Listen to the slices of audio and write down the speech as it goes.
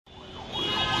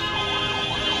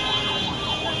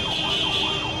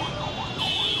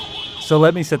So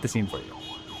let me set the scene for you.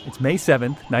 It's May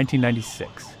 7th,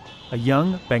 1996. A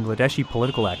young Bangladeshi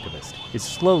political activist is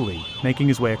slowly making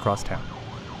his way across town.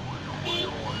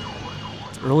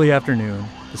 It's early afternoon.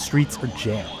 The streets are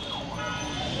jammed.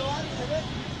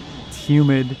 It's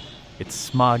humid. It's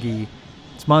smoggy.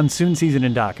 It's monsoon season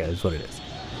in Dhaka is what it is.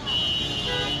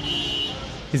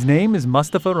 His name is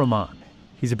Mustafa Rahman.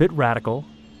 He's a bit radical.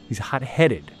 He's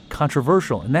hot-headed,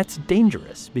 controversial, and that's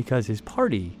dangerous because his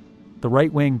party, the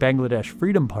right-wing Bangladesh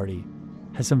Freedom Party,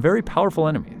 has some very powerful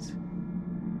enemies.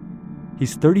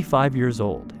 He's 35 years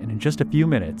old, and in just a few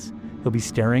minutes, he'll be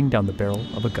staring down the barrel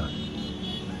of a gun.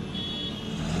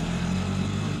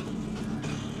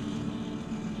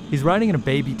 He's riding in a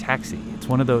baby taxi. It's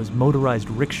one of those motorized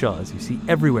rickshaws you see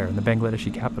everywhere in the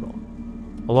Bangladeshi capital.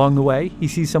 Along the way, he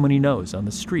sees someone he knows on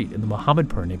the street in the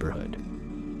Mohammadpur neighborhood.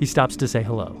 He stops to say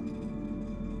hello.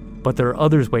 But there are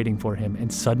others waiting for him,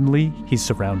 and suddenly he's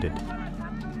surrounded.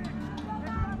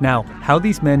 Now, how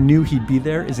these men knew he'd be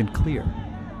there isn't clear.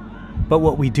 But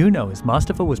what we do know is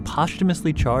Mustafa was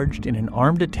posthumously charged in an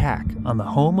armed attack on the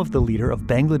home of the leader of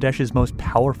Bangladesh's most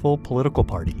powerful political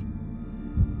party.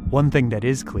 One thing that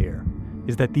is clear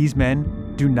is that these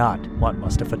men do not want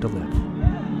Mustafa to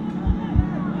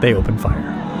live. They open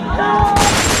fire.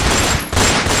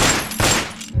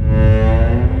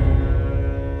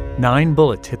 9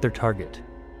 bullets hit their target.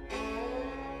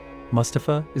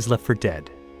 Mustafa is left for dead.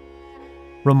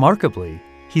 Remarkably,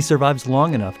 he survives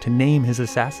long enough to name his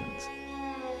assassins.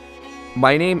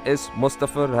 My name is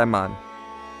Mustafa Rahman.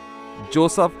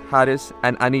 Joseph, Haris,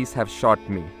 and Anis have shot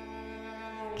me.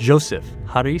 Joseph,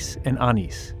 Haris, and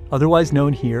Anis, otherwise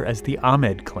known here as the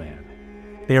Ahmed clan.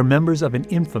 They are members of an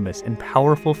infamous and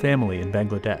powerful family in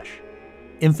Bangladesh.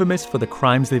 Infamous for the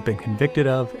crimes they've been convicted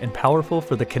of, and powerful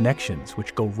for the connections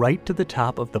which go right to the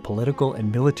top of the political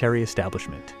and military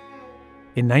establishment.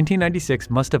 In 1996,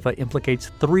 Mustafa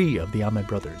implicates 3 of the Ahmed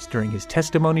brothers during his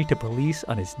testimony to police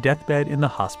on his deathbed in the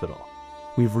hospital.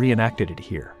 We've reenacted it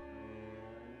here.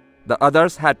 The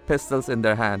others had pistols in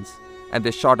their hands, and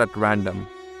they shot at random.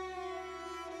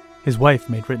 His wife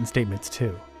made written statements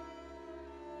too.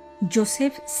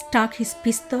 Joseph stuck his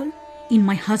pistol in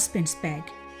my husband's bag.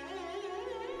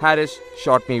 Haris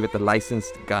shot me with a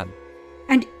licensed gun.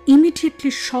 And immediately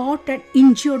shot and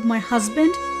injured my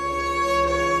husband.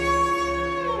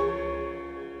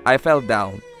 I fell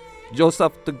down.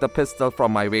 Joseph took the pistol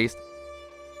from my waist.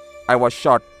 I was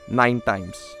shot 9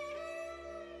 times.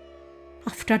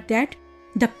 After that,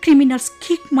 the criminals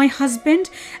kicked my husband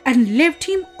and left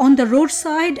him on the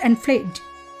roadside and fled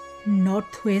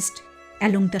northwest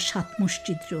along the Shat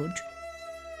Masjid Road.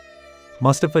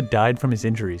 Mustafa died from his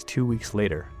injuries 2 weeks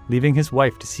later, leaving his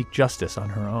wife to seek justice on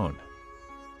her own.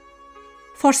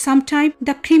 For some time,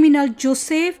 the criminal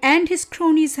Joseph and his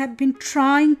cronies have been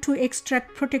trying to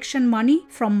extract protection money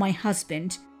from my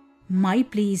husband. My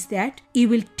plea is that you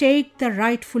will take the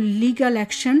rightful legal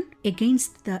action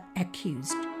against the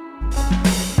accused.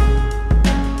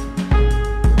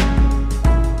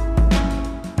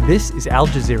 This is Al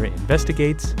Jazeera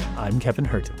Investigates. I'm Kevin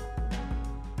Hurton.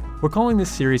 We're calling this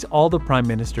series All the Prime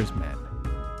Minister's Men.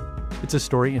 It's a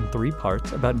story in 3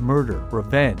 parts about murder,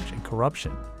 revenge, and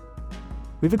corruption.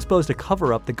 We've exposed a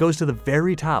cover-up that goes to the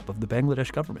very top of the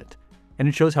Bangladesh government, and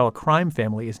it shows how a crime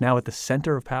family is now at the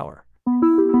center of power.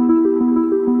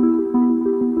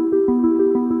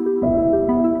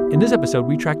 In this episode,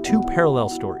 we track 2 parallel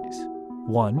stories.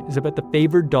 One is about the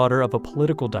favored daughter of a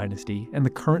political dynasty and the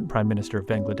current prime minister of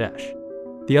Bangladesh.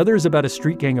 The other is about a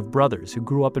street gang of brothers who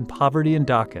grew up in poverty in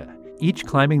Dhaka, each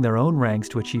climbing their own ranks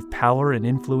to achieve power and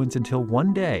influence until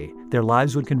one day their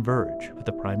lives would converge with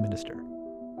the prime minister.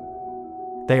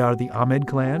 They are the Ahmed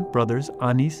clan, brothers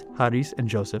Anis, Haris, and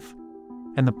Joseph,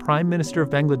 and the Prime Minister of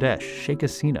Bangladesh, Sheikh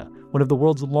Hasina, one of the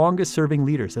world's longest-serving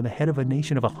leaders and the head of a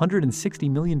nation of 160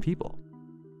 million people.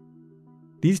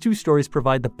 These 2 stories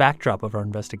provide the backdrop of our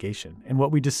investigation, and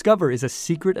what we discover is a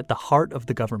secret at the heart of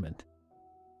the government.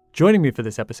 Joining me for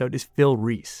this episode is Phil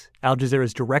Reese, Al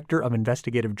Jazeera's Director of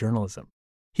Investigative Journalism.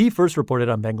 He first reported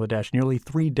on Bangladesh nearly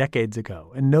 3 decades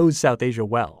ago and knows South Asia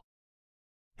well.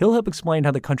 He'll help explain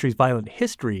how the country's violent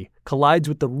history collides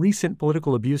with the recent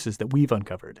political abuses that we've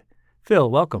uncovered. Phil,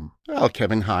 welcome. Well,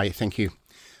 Kevin, hi, thank you.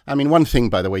 I mean, one thing,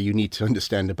 by the way, you need to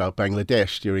understand about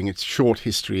Bangladesh during its short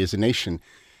history as a nation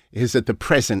is that the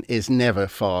present is never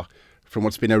far from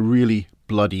what's been a really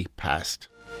bloody past.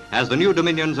 As the new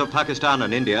dominions of Pakistan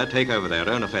and India take over their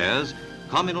own affairs,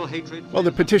 communal hatred... Well,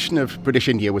 the partition of British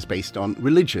India was based on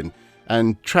religion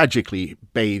and tragically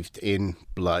bathed in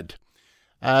blood.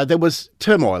 There was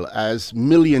turmoil as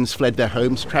millions fled their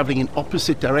homes, traveling in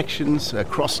opposite directions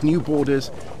across new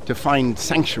borders to find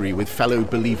sanctuary with fellow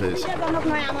believers.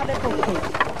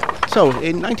 So,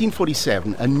 in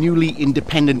 1947, a newly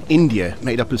independent India,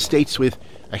 made up of states with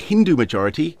a Hindu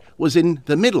majority, was in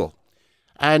the middle.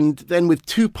 And then with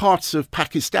two parts of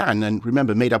Pakistan, and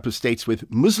remember, made up of states with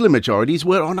Muslim majorities,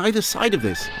 were on either side of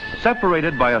this.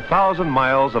 Separated by 1,000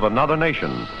 miles of another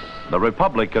nation, the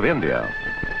Republic of India.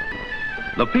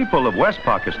 The people of West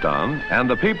Pakistan and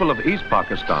the people of East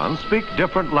Pakistan speak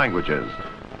different languages,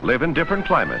 live in different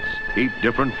climates, eat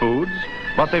different foods,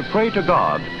 but they pray to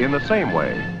God in the same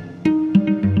way.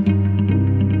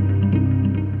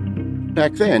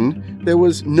 Back then, there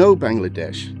was no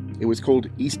Bangladesh. It was called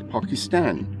East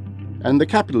Pakistan. And the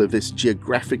capital of this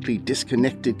geographically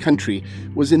disconnected country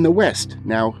was in the west,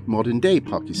 now modern-day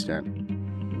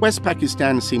Pakistan. West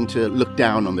Pakistan seemed to look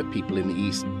down on the people in the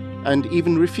east and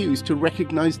even refused to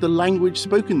recognize the language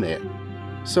spoken there.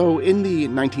 So in the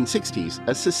 1960s,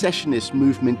 a secessionist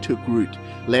movement took root,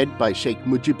 led by Sheikh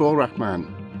Mujibur Rahman.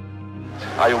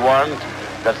 I want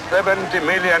that 70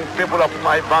 million people of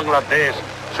my Bangladesh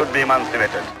should be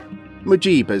emancipated.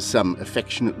 Mujib, as some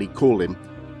affectionately call him,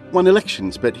 won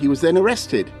elections, but he was then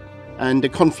arrested, and a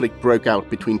conflict broke out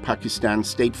between Pakistan's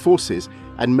state forces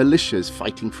and militias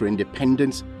fighting for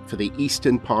independence for the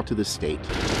eastern part of the state.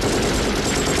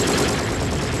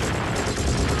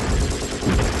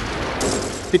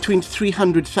 Between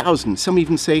 300,000, some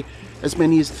even say as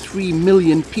many as 3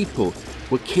 million people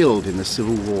were killed in the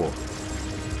civil war.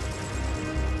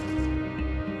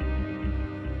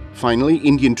 Finally,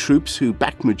 Indian troops who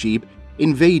backed Mujib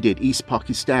invaded East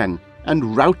Pakistan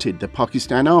and routed the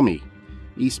Pakistan army.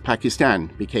 East Pakistan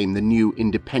became the new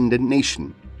independent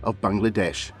nation of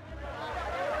Bangladesh.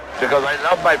 Because I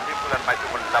love my people and my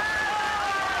people love me.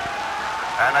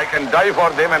 And I can die for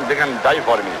them and they can die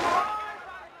for me.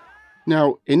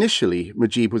 Now, initially,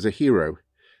 Mujib was a hero,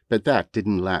 but that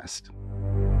didn't last.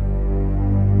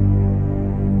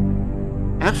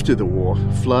 After the war,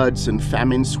 floods and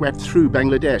famine swept through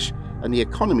Bangladesh, and the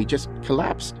economy just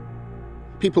collapsed.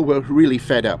 People were really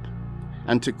fed up,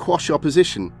 and to quash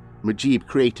opposition, Mujib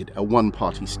created a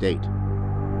one-party state.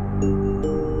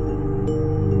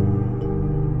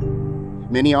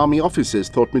 Many army officers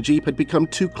thought Mujib had become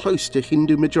too close to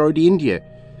Hindu-majority India,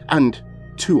 and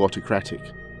too autocratic.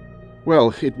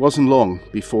 Well, it wasn't long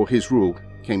before his rule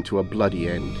came to a bloody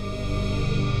end.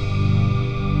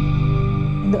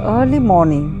 In the early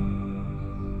morning,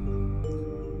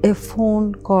 a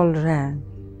phone call rang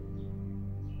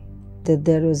that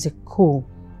there was a coup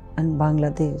in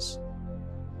Bangladesh.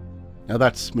 Now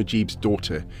that's Mujib's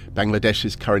daughter,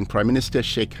 Bangladesh's current Prime Minister,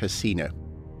 Sheikh Hasina.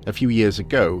 A few years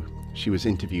ago, she was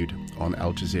interviewed on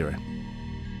Al Jazeera.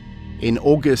 In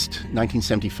August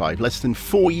 1975, less than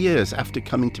 4 years after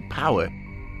coming to power,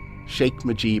 Sheikh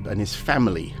Mujib and his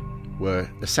family were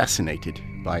assassinated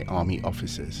by army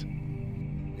officers.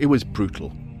 It was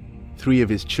brutal. 3 of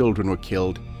his children were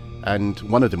killed, and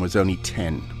one of them was only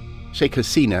 10. Sheikh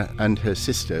Hasina and her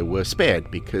sister were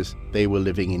spared because they were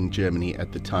living in Germany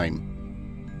at the time.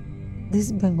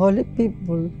 These Bengali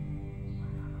people,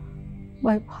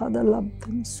 my father loved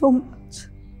them so much.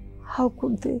 How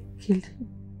could they kill him?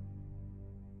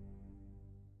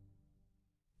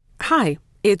 Hi,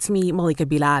 it's me, Malika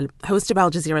Bilal, host of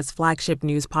Al Jazeera's flagship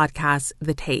news podcast,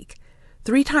 The Take.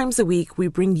 3 times a week, we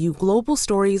bring you global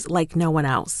stories like no one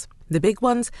else, the big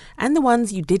ones and the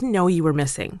ones you didn't know you were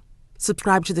missing.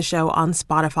 Subscribe to the show on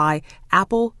Spotify,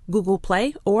 Apple, Google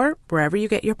Play, or wherever you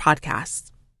get your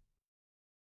podcasts.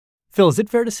 Phil, is it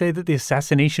fair to say that the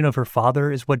assassination of her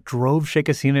father is what drove Sheikh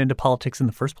Hasina into politics in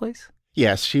the first place?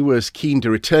 Yes, she was keen to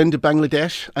return to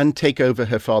Bangladesh and take over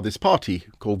her father's party,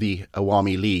 called the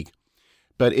Awami League.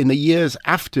 But in the years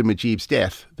after Mujib's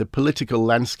death, the political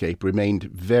landscape remained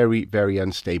very, very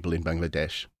unstable in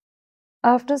Bangladesh.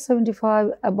 After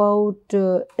 75, about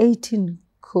 18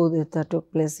 coup d'etat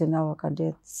took place in our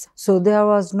country. So there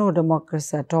was no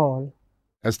democracy at all.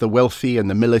 As the wealthy and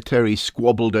the military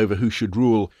squabbled over who should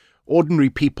rule, ordinary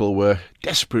people were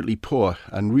desperately poor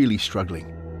and really struggling.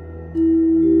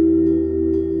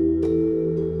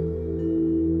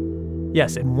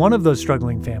 Yes, and one of those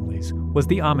struggling families was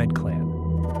the Ahmed clan.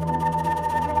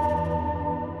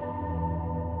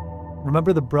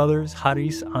 Remember the brothers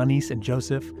Haris, Anis, and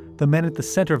Joseph, the men at the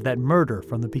center of that murder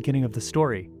from the beginning of the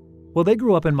story? Well, they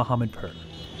grew up in Mohammadpur.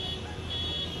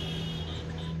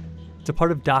 It's a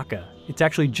part of Dhaka. It's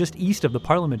actually just east of the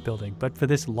Parliament building, but for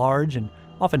this large and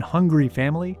often hungry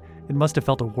family, it must have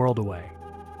felt a world away.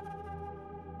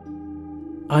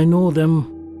 I know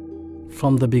them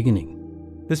from the beginning.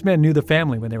 This man knew the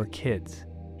family when they were kids.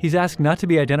 He's asked not to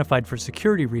be identified for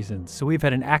security reasons, so we've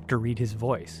had an actor read his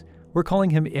voice. We're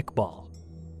calling him Iqbal.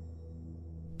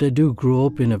 They do grow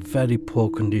up in a very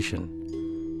poor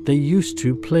condition. They used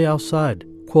to play outside,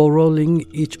 quarreling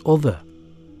each other.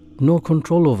 No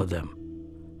control over them.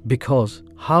 Because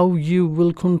how you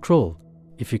will control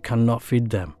if you cannot feed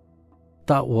them?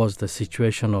 That was the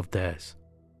situation of theirs.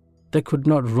 They could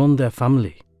not run their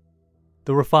family.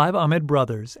 There were 5 Ahmed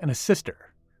brothers and a sister.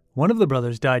 One of the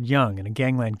brothers died young in a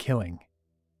gangland killing.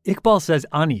 Iqbal says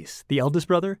Anis, the eldest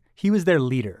brother, he was their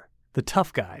leader, the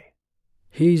tough guy.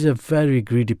 He's a very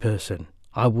greedy person.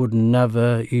 I would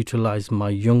never utilize my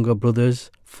younger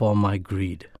brothers for my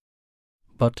greed.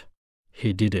 But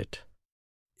he did it.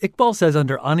 Iqbal says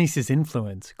under Anis's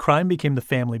influence, crime became the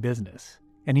family business.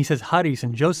 And he says Haris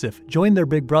and Joseph joined their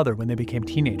big brother when they became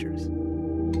teenagers.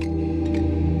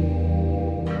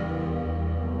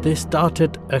 They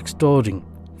started extorting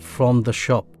from the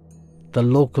shop, the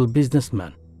local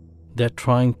businessman. They're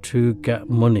trying to get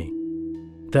money.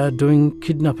 They're doing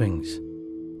kidnappings,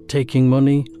 taking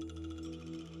money.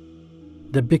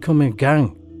 They become a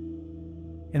gang.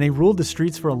 And they ruled the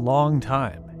streets for a long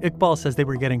time. Iqbal says they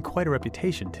were getting quite a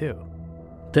reputation, too.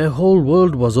 Their whole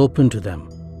world was open to them.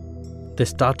 They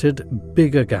started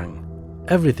bigger gang,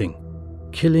 everything,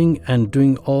 killing and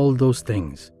doing all those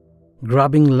things.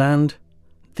 Grabbing land,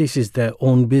 this is their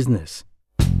own business.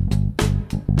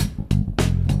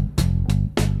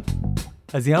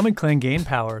 As the Ahmed clan gained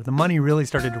power, the money really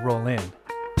started to roll in.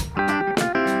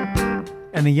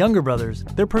 And the younger brothers,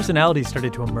 their personalities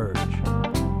started to emerge.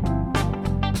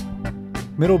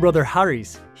 Middle brother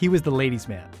Haris, he was the ladies'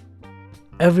 man.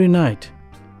 Every night,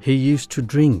 he used to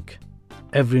drink.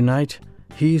 Every night,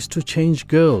 he used to change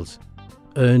girls,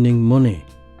 earning money,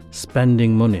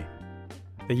 spending money.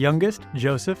 The youngest,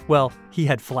 Joseph, well, he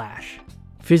had flash.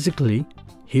 Physically,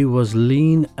 he was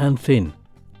lean and thin.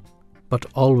 But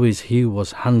always he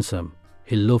was handsome.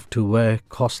 He loved to wear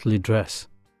costly dress.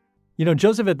 You know,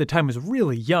 Joseph at the time was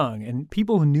really young, and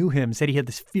people who knew him said he had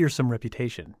this fearsome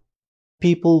reputation.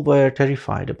 People were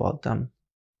terrified about them.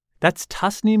 That's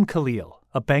Tasneem Khalil,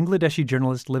 a Bangladeshi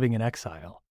journalist living in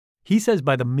exile. He says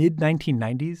by the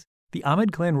mid-1990s, the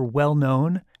Ahmed clan were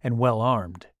well-known and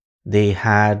well-armed. They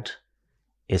had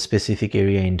a specific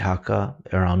area in Dhaka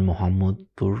around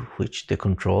Mohammadpur, which they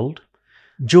controlled.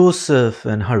 Joseph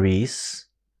and Haris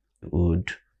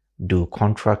would do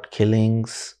contract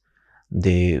killings.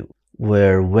 They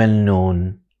were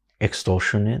well-known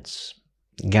extortionists,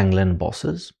 gangland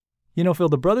bosses. You know, Phil,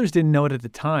 the brothers didn't know it at the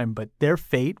time, but their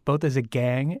fate, both as a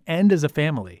gang and as a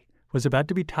family, was about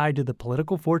to be tied to the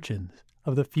political fortunes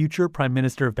of the future Prime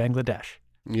Minister of Bangladesh.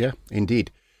 Yeah,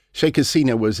 indeed. Sheikh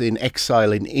Hasina was in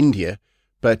exile in India,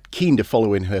 but keen to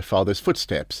follow in her father's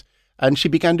footsteps, and she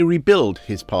began to rebuild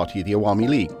his party, the Awami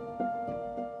League.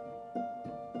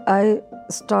 I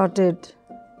started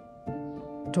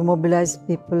to mobilize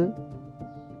people.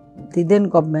 The then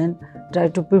government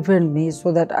tried to prevent me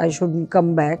so that I shouldn't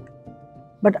come back.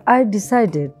 But I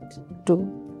decided to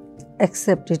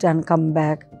accept it and come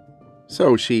back.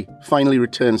 So she finally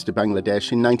returns to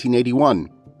Bangladesh in 1981.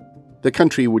 The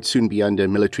country would soon be under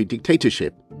military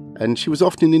dictatorship, and she was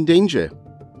often in danger.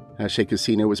 Sheikh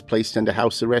Hasina was placed under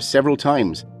house arrest several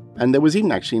times, and there was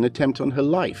even actually an attempt on her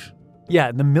life.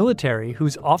 Yeah, the military,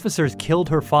 whose officers killed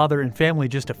her father and family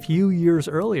just a few years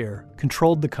earlier,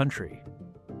 controlled the country.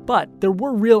 But there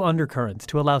were real undercurrents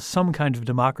to allow some kind of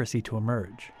democracy to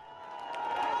emerge.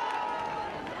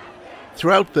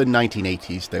 Throughout the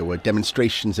 1980s, there were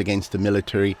demonstrations against the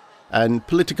military, and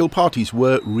political parties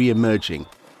were re-emerging.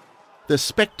 The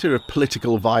spectre of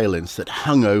political violence that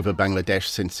hung over Bangladesh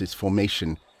since its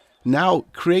formation now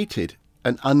created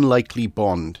an unlikely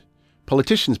bond.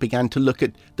 Politicians began to look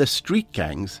at the street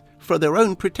gangs for their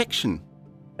own protection.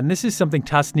 And this is something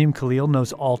Tasneem Khalil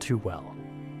knows all too well.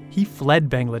 He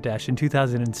fled Bangladesh in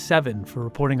 2007 for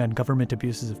reporting on government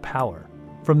abuses of power.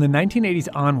 From the 1980s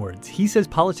onwards, he says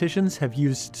politicians have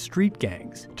used street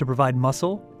gangs to provide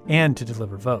muscle and to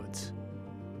deliver votes.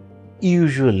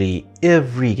 Usually,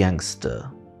 every gangster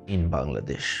in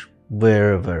Bangladesh,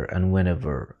 wherever and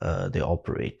whenever they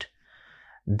operate,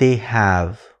 they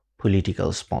have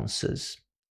political sponsors.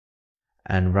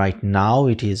 And right now,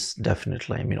 it is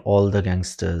definitely, all the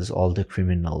gangsters, all the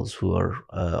criminals who are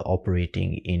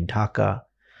operating in Dhaka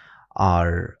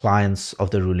are clients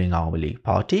of the ruling Awami League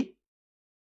party.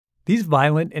 These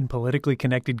violent and politically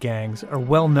connected gangs are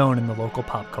well known in the local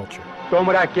pop culture.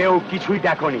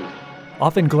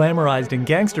 Often glamorized in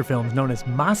gangster films known as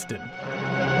Mastan.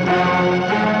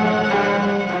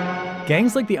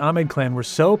 Gangs like the Ahmed clan were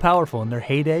so powerful in their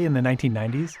heyday in the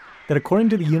 1990s that according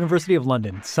to the University of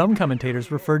London, some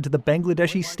commentators referred to the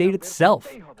Bangladeshi state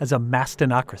itself as a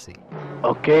mastonocracy.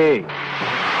 Okay.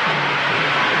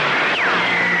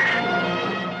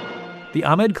 The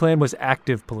Ahmed clan was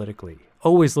active politically,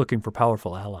 always looking for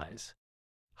powerful allies.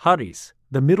 Haris,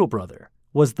 the middle brother,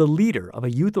 was the leader of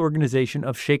a youth organization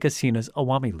of Sheikh Hasina's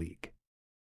Awami League.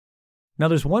 Now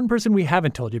there's one person we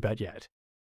haven't told you about yet.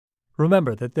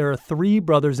 Remember that there are 3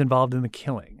 brothers involved in the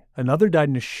killing. Another died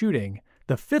in a shooting.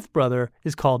 The 5th brother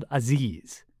is called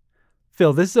Aziz.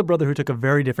 Phil, this is a brother who took a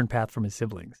very different path from his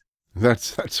siblings.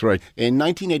 That's right. In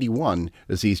 1981,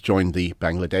 Aziz joined the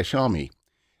Bangladesh Army.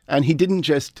 And he didn't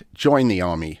just join the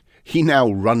army, he now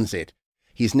runs it.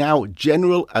 He's now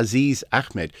General Aziz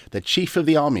Ahmed, the chief of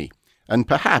the army, and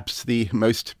perhaps the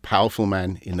most powerful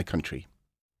man in the country.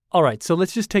 All right, so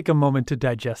let's just take a moment to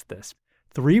digest this.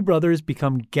 3 brothers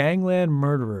become gangland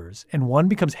murderers, and one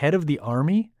becomes head of the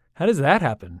army? How does that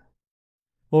happen?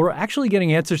 Well, we're actually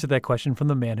getting answers to that question from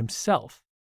the man himself.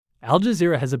 Al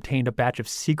Jazeera has obtained a batch of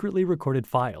secretly recorded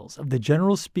files of the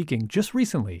general speaking just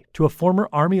recently to a former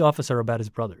army officer about his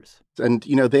brothers. And,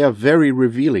 they are very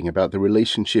revealing about the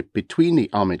relationship between the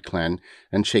Ahmed clan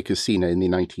and Sheikh Hasina in the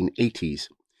 1980s.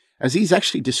 Aziz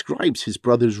actually describes his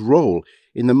brother's role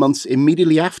in the months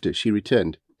immediately after she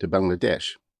returned to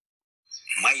Bangladesh.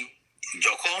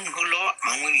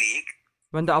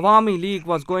 When the Awami League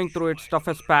was going through its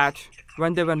toughest patch,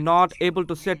 when they were not able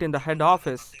to sit in the head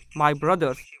office, my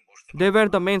brothers, they were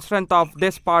the main strength of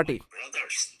this party.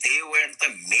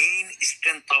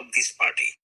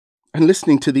 And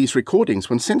listening to these recordings,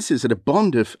 one senses that a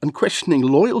bond of unquestioning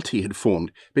loyalty had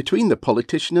formed between the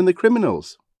politician and the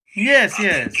criminals. Yes.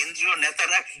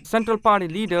 Central Party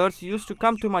leaders used to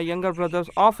come to my younger brother's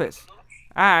office,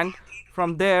 and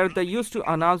from there they used to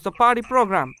announce the party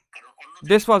program.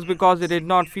 This was because they did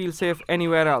not feel safe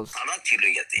anywhere else.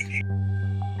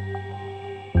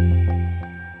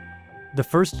 The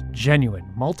first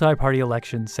genuine multi-party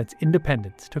election since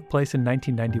independence took place in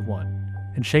 1991,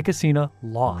 and Sheikh Hasina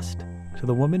lost to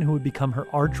the woman who would become her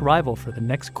arch-rival for the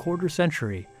next quarter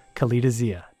century, Khalida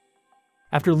Zia.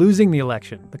 After losing the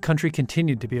election, the country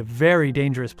continued to be a very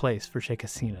dangerous place for Sheikh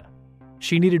Hasina.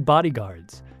 She needed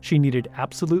bodyguards. She needed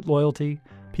absolute loyalty,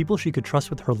 people she could trust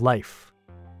with her life.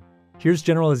 Here's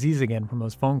General Aziz again from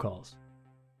those phone calls.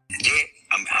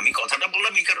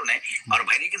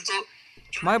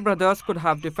 My brothers could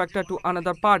have defected to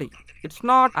another party. It's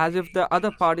not as if the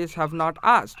other parties have not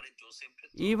asked.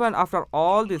 Even after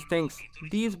all these things,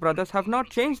 these brothers have not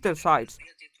changed their sides.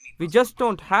 We just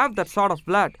don't have that sort of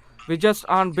blood. We just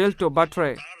aren't built to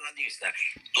betray.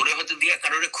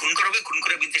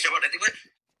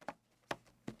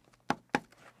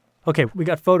 Okay, we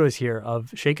got photos here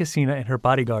of Sheikh Hasina and her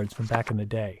bodyguards from back in the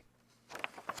day.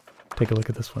 Take a look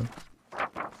at this one.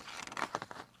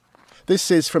 This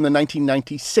is from the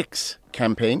 1996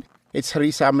 campaign. It's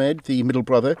Haris Ahmed, the middle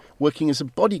brother, working as a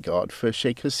bodyguard for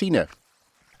Sheikh Hasina.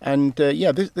 And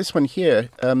this one here,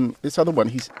 this other one,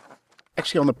 he's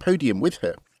actually on the podium with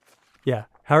her. Yeah,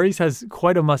 Haris has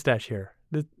quite a mustache here.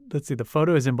 Let's see, the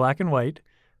photo is in black and white.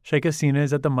 Sheikh Hasina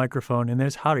is at the microphone, and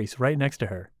there's Haris right next to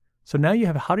her. So now you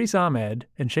have Haris Ahmed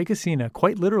and Sheikh Hasina,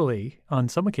 quite literally, on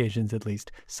some occasions at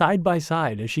least, side by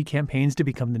side as she campaigns to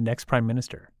become the next prime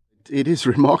minister. It is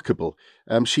remarkable.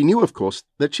 She knew, of course,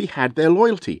 that she had their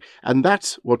loyalty, and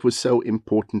that's what was so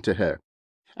important to her.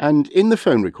 And in the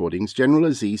phone recordings, General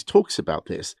Aziz talks about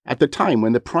this at the time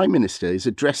when the Prime Minister is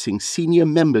addressing senior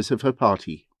members of her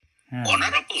party.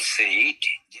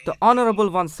 The Honorable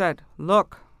One said,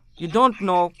 "Look, you don't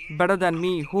know better than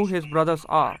me who his brothers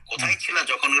are."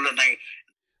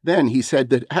 Then he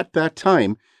said that at that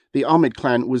time, the Ahmed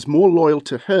clan was more loyal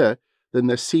to her than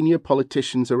the senior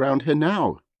politicians around her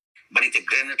now.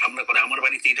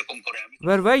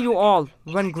 Where were you all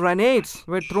when grenades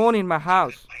were thrown in my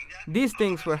house? These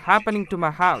things were happening to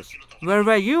my house. Where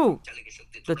were you?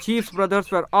 The chief's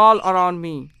brothers were all around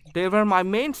me. They were my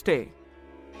mainstay.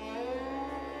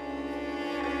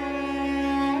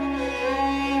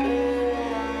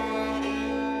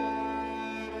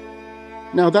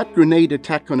 Now, that grenade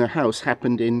attack on her house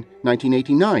happened in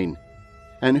 1989.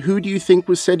 And who do you think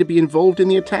was said to be involved in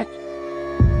the attack?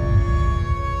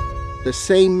 The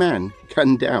same man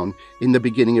gunned down in the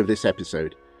beginning of this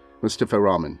episode, Mustafa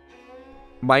Rahman.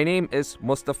 My name is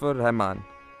Mustafa Rahman.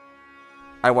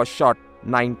 I was shot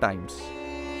 9 times.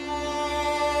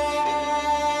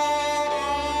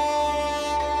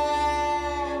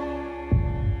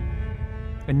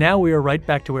 And now we are right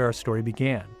back to where our story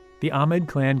began, the Ahmed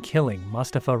clan killing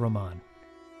Mustafa Rahman.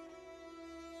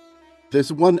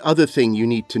 There's one other thing you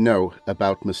need to know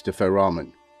about Mustafa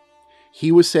Rahman.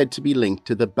 he was said to be linked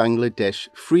to the Bangladesh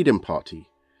Freedom Party,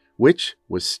 which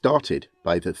was started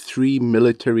by the 3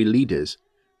 military leaders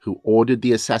who ordered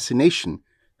the assassination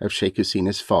of Sheikh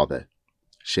Hasina's father,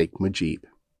 Sheikh Mujib.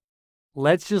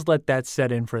 Let's just let that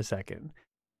set in for a second.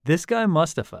 This guy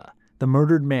Mustafa, the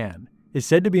murdered man, is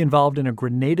said to be involved in a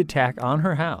grenade attack on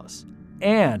her house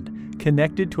and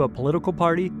connected to a political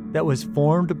party that was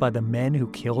formed by the men who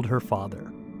killed her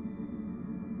father.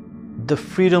 The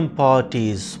Freedom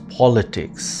Party's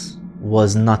politics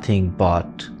was nothing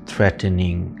but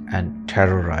threatening and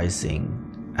terrorizing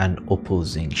and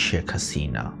opposing Sheikh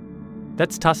Hasina.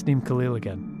 That's Tasneem Khalil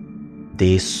again.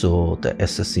 They saw the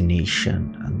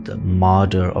assassination and the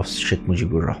murder of Sheikh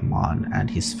Mujibur Rahman and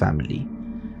his family,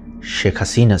 Sheikh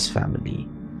Hasina's family,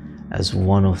 as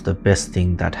one of the best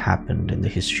things that happened in the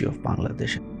history of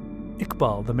Bangladesh.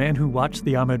 Iqbal, the man who watched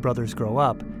the Ahmed brothers grow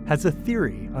up, has a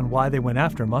theory on why they went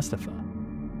after Mustafa.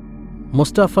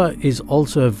 Mustafa is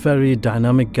also a very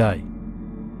dynamic guy.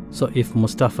 So if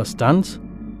Mustafa stands,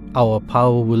 our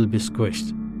power will be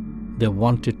squished. They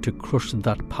wanted to crush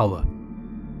that power.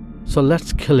 So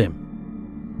let's kill him.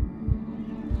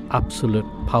 Absolute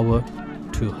power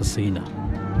to Hasina.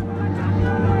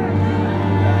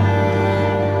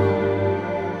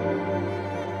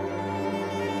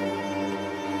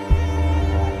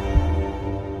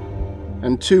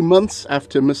 And 2 months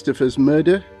after Mustafa's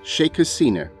murder, Sheikh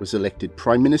Hasina was elected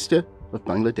Prime Minister of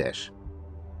Bangladesh.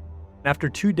 After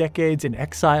 2 decades in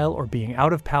exile or being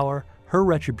out of power, her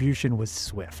retribution was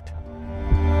swift.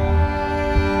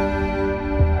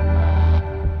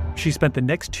 She spent the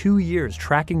next 2 years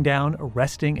tracking down,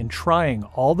 arresting, and trying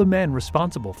all the men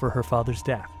responsible for her father's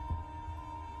death.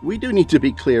 We do need to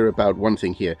be clear about one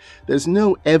thing here. There's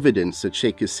no evidence that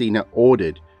Sheikh Hasina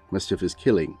ordered Mustafa's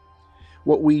killing.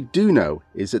 What we do know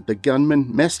is that the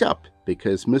gunman messed up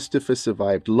because Mustafa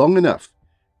survived long enough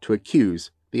to accuse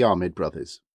the Ahmed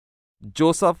brothers.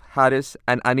 Joseph, Haris,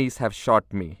 and Anis have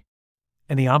shot me.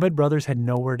 And the Ahmed brothers had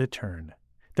nowhere to turn.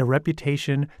 Their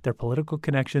reputation, their political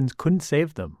connections couldn't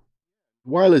save them.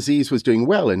 While Aziz was doing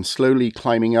well and slowly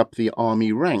climbing up the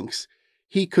army ranks,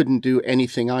 he couldn't do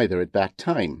anything either at that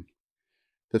time.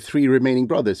 The 3 remaining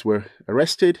brothers were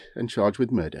arrested and charged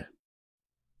with murder.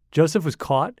 Joseph was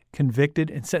caught,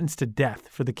 convicted, and sentenced to death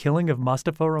for the killing of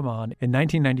Mustafa Rahman in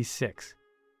 1996.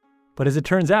 But as it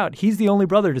turns out, he's the only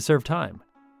brother to serve time.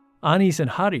 Anis and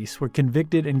Haris were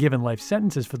convicted and given life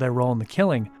sentences for their role in the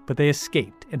killing, but they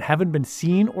escaped and haven't been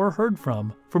seen or heard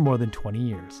from for more than 20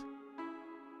 years.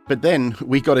 But then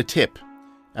we got a tip,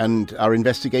 and our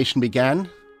investigation began,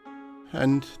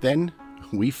 and then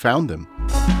we found them.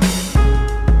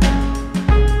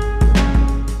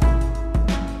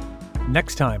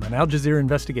 Next time on Al Jazeera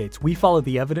Investigates, we follow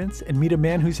the evidence and meet a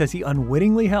man who says he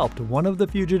unwittingly helped one of the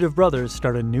fugitive brothers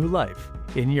start a new life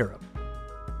in Europe.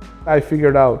 I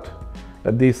figured out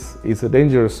that this is a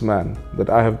dangerous man that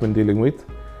I have been dealing with.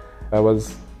 I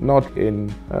was not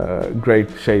in great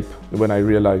shape when I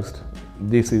realized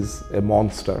this is a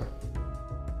monster.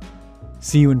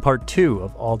 See you in part 2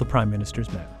 of All the Prime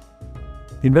Minister's Men.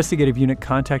 The investigative unit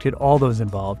contacted all those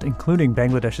involved, including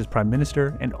Bangladesh's prime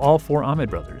minister and all 4 Ahmed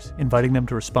brothers, inviting them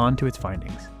to respond to its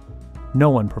findings.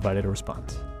 No one provided a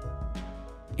response.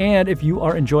 And if you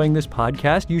are enjoying this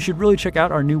podcast, you should really check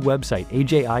out our new website,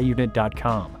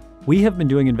 ajiunit.com. We have been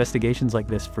doing investigations like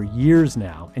this for years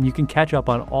now, and you can catch up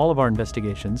on all of our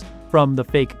investigations, from the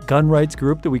fake gun rights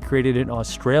group that we created in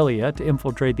Australia to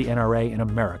infiltrate the NRA in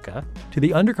America, to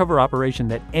the undercover operation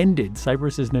that ended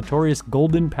Cyprus's notorious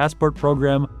Golden Passport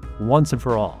program once and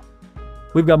for all.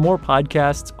 We've got more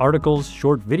podcasts, articles,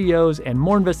 short videos, and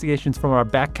more investigations from our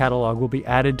back catalog will be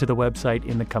added to the website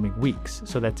in the coming weeks,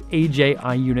 so that's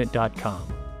ajiunit.com.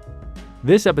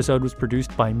 This episode was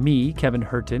produced by me, Kevin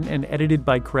Hurton, and edited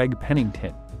by Craig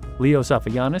Pennington. Leo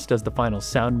Safianis does the final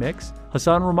sound mix.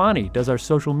 Hassan Romani does our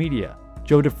social media.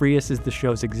 Joe DeFrias is the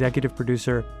show's executive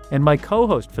producer. And my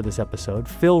co-host for this episode,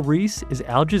 Phil Reese, is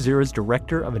Al Jazeera's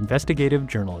Director of Investigative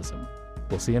Journalism.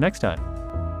 We'll see you next time.